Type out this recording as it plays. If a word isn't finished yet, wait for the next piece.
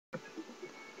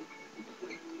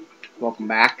Welcome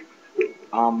back.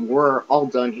 We're all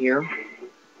done here.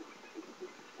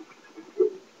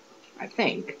 I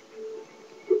think.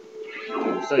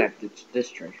 Oh, we still got this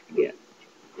treasure to get.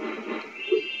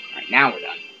 Alright, now we're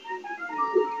done.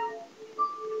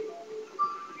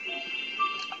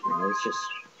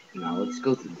 Let's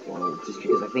go through the portal, just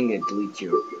because I think it deletes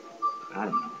your, I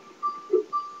don't know.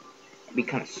 It'd be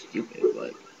kind of stupid,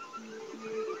 but.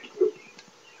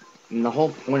 And the whole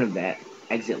point of that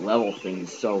exit level thing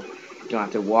is so you don't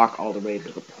have to walk all the way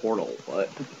to the portal, but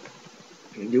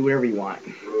you can do whatever you want.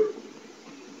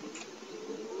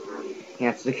 Yeah,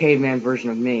 it's the caveman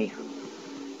version of me.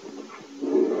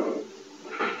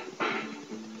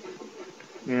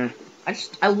 Yeah,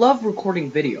 I love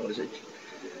recording videos.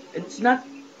 It's not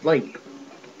like,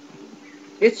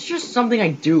 it's just something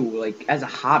I do like as a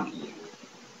hobby.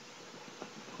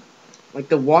 Like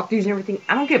the walkthroughs and everything.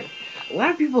 I don't get. A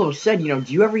lot of people have said, do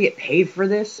you ever get paid for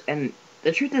this? And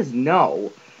the truth is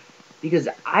no, because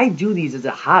I do these as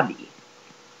a hobby.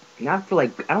 Not for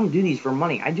like, I don't do these for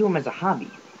money. I do them as a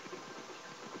hobby.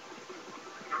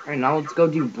 Alright, now let's go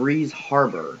do Breeze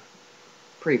Harbor.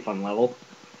 Pretty fun level.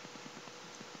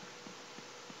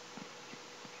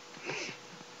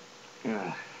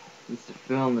 I used to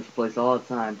film this place all the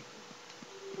time.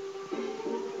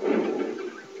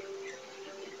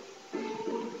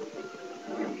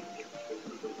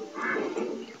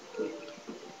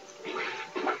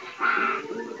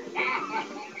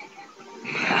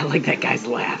 I like that guy's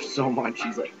laugh so much.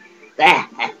 He's like,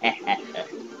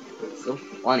 it's so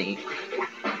funny.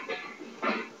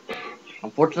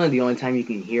 Unfortunately, the only time you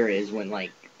can hear it is when,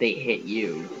 like, they hit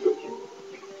you.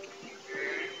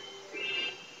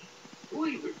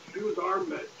 Please excuse our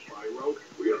mess, spyro.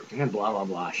 And blah blah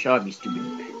blah. Shut up, you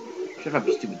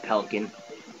stupid pelican.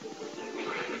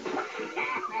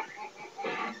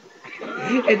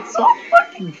 It's so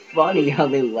fucking funny how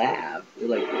they laugh. They're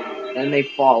like, and they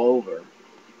fall over.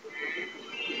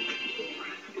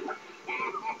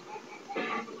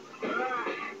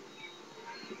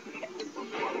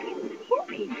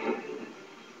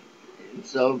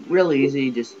 So, real easy,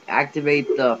 just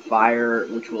activate the fire,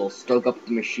 which will stoke up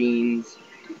the machines,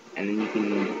 and then you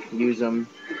can use them,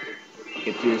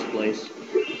 get through this place.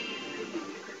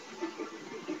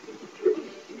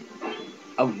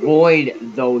 Avoid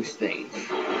those things.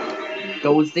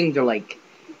 Those things are like,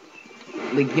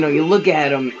 you look at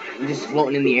them, just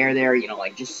floating in the air there,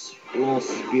 like just little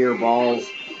spear balls,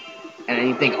 and then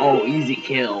you think, oh, easy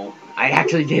kill. I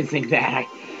actually did think that. I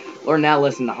learned that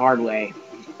lesson the hard way.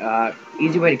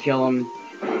 Easy way to kill them.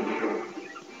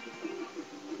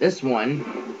 This one,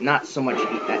 not so much,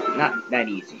 not that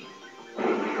easy.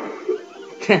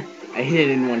 I hit it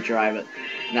in one try, but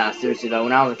nah, seriously though,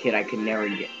 when I was a kid, I could never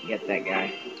get that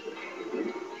guy.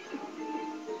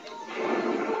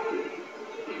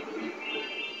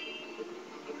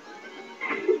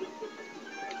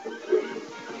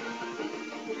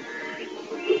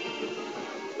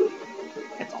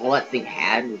 That's all that thing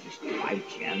had was just 5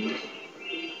 gems.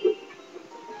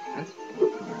 That's cool.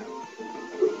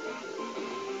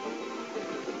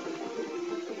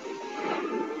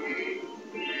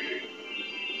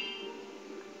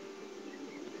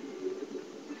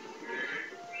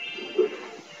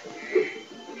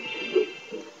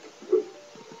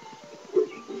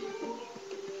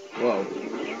 Whoa.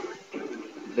 A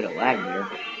bit of lag there.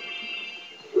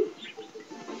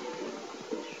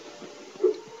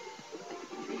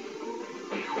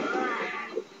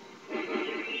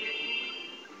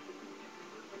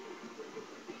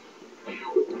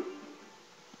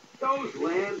 Those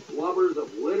land flubbers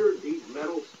have littered these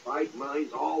metal spike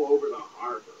mines all over the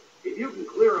harbor. If you can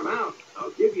clear them out,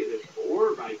 I'll give you this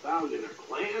orb I found in a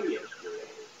clam yesterday.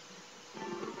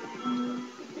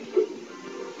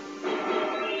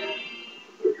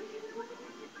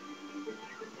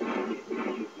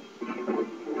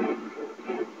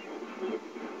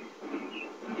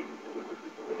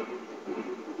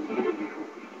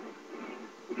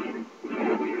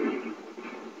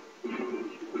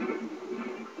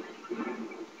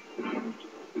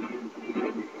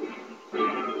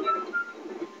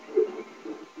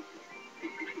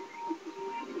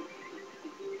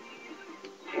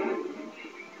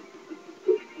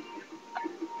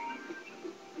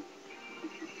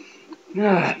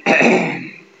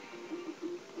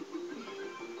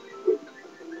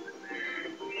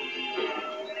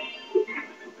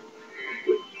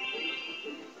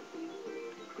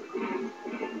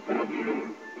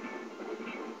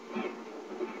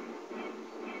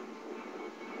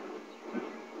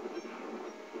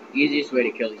 Easiest way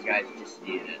to kill these guys is just to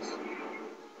do this.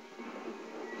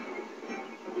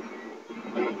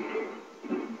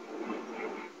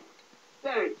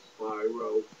 Thanks, Spyro.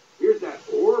 go. Here's that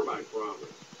orb I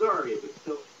promised. Sorry if it's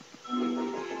still...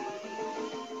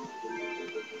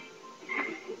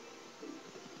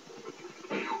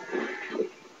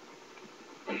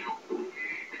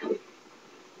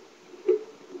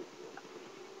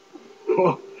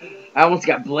 I almost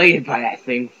got bladed by that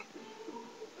thing.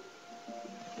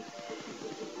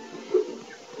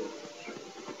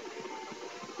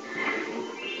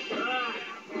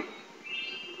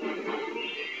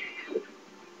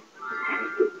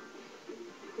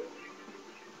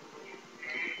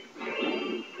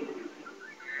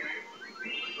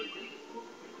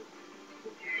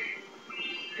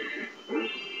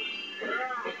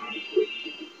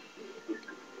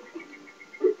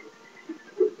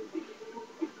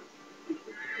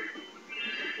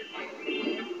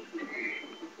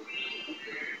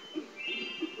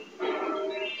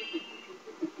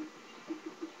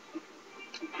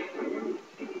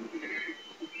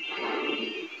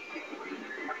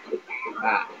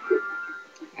 Ah,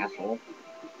 asshole.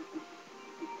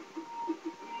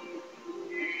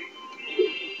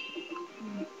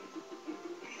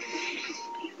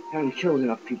 Haven't killed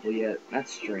enough people yet.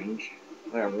 That's strange.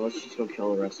 Whatever, let's just go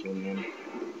kill the rest of them then.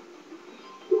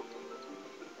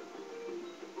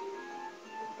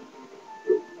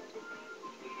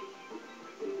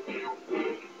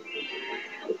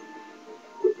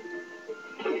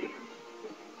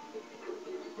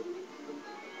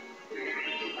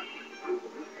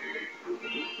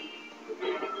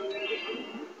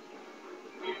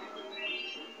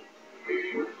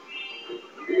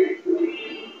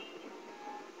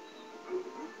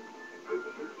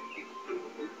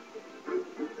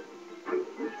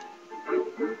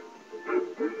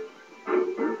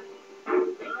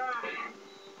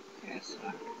 Yes.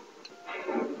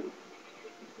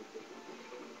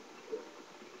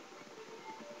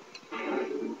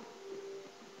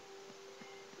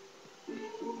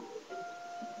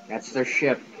 That's their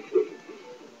ship.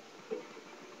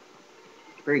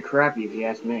 Pretty crappy if you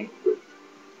ask me.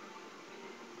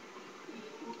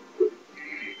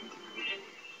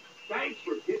 Thanks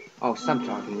for getting... Oh, stop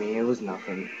talking to me. It was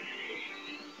nothing.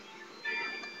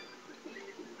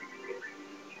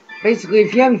 Basically,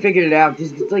 if you haven't figured it out,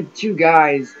 there's like two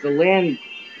guys. The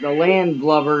land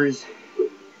lovers,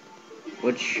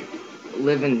 which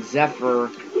live in Zephyr,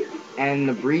 and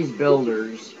the breeze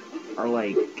builders are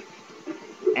like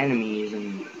enemies,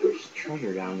 and there's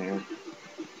treasure down there.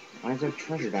 Why is there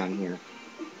treasure down here?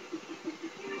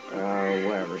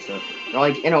 Whatever. So they're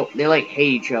like, they like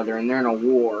hate each other, and they're in a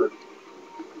war.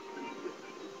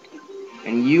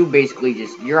 And you basically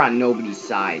you're on nobody's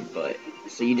side, but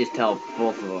so you just tell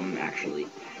both of them actually.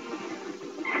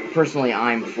 Personally,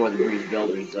 I'm for the breeze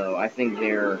builders, though. I think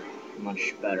they're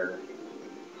much better.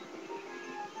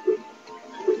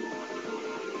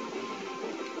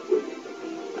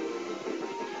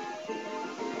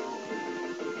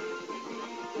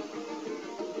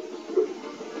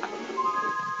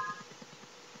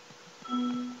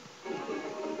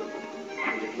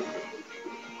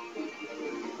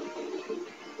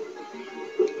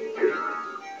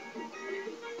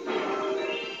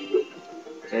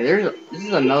 So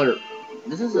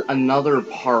this is another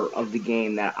part of the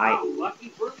game that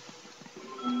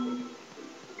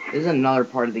this is another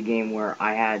part of the game where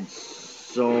I had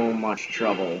so much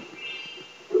trouble.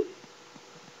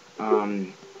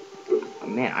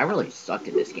 Man, I really sucked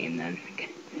at this game then.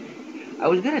 I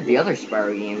was good at the other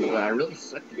Spyro games, but I really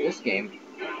sucked at this game.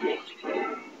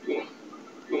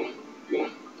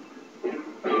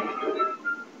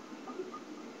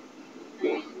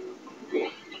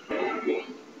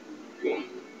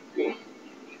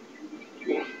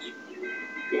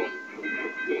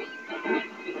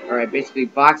 Alright, basically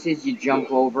boxes, you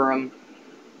jump over them.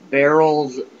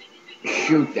 Barrels,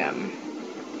 shoot them.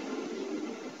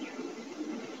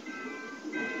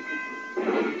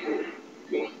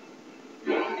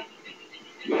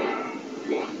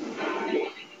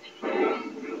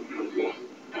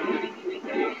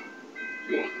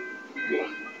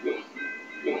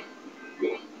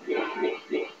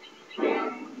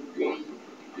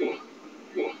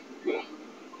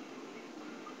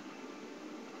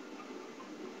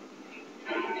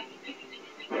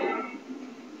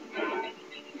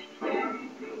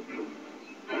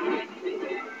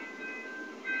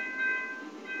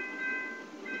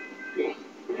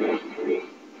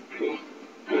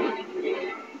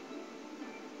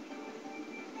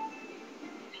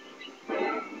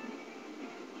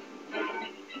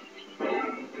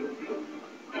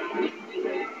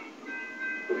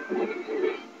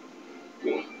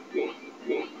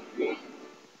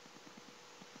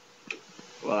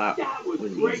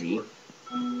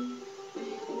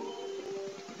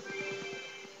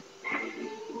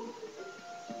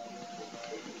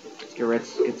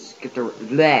 Let's get the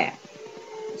bleh.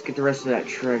 Let's get the rest of that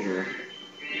treasure.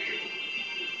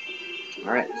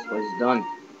 Alright, this place is done.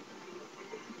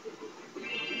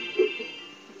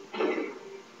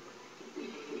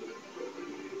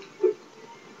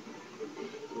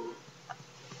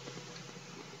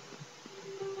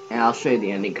 And I'll show you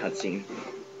the ending cutscene.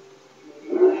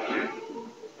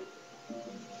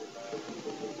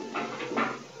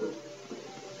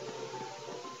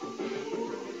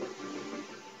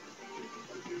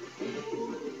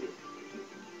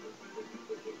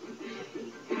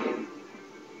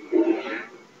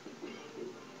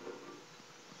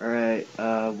 Alright,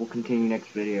 we'll continue next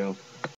video.